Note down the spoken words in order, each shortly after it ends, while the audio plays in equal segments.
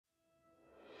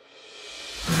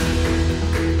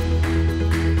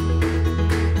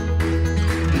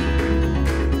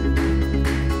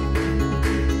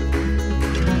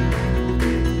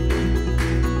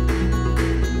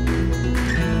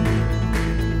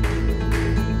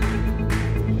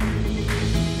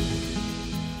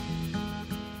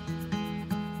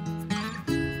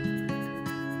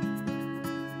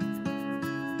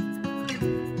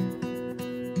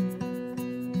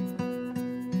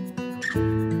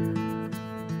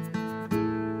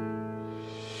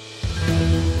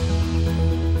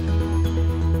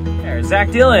Zach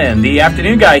Dillon, the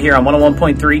afternoon guy here on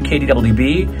 101.3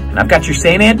 KDWB, and I've got your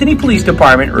St. Anthony Police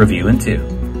Department reviewing too.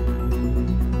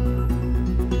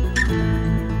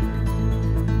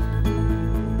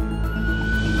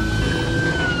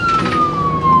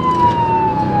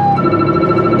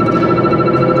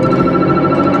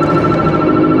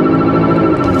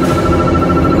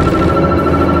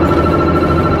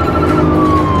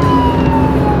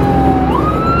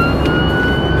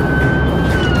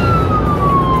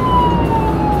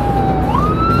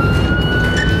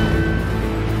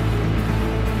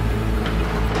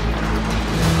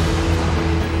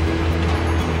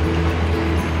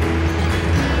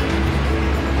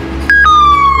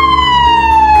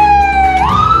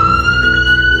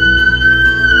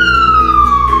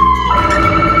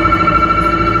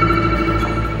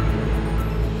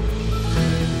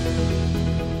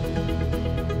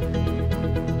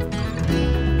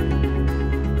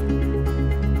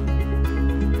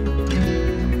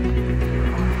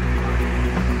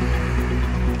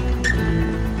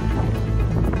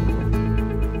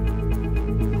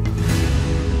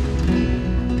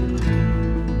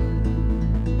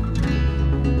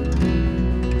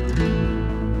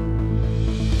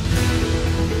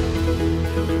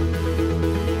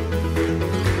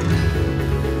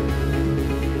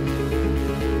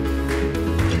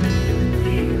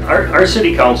 Our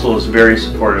city council is very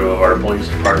supportive of our police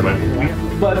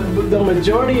department. But the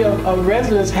majority of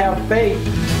residents have faith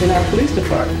in our police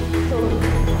department.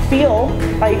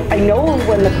 I know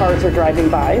when the cars are driving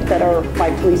by that are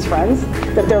my police friends,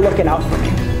 that they're looking out for me.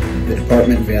 The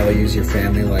department values your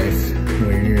family life.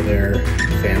 When you're there,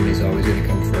 family's always going to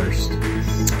come first.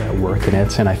 I work in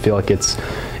it, and I feel like it's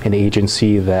an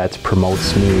agency that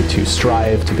promotes me to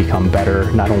strive to become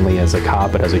better, not only as a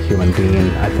cop, but as a human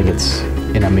being. I think it's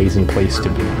an amazing place to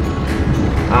be.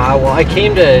 Well, I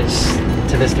came to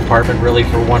this department really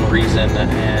for one reason,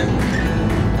 and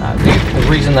the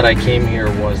reason that I came here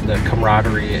was the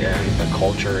camaraderie and the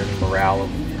culture and morale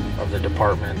of the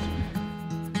department.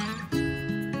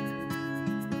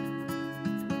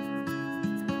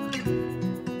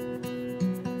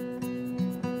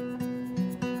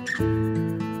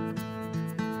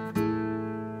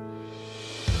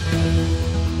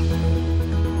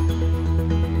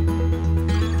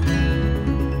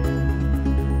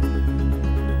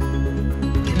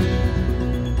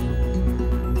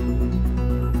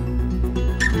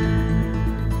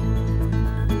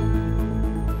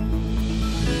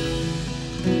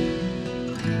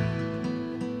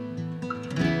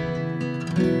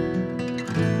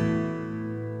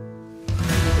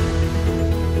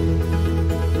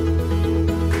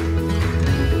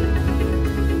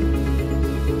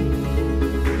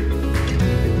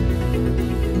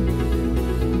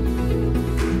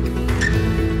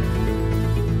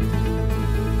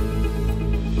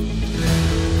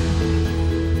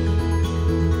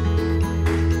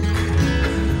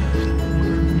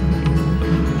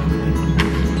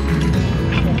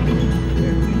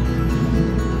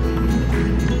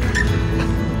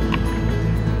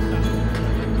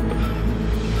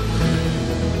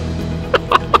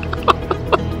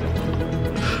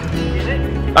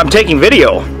 I'm taking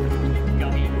video.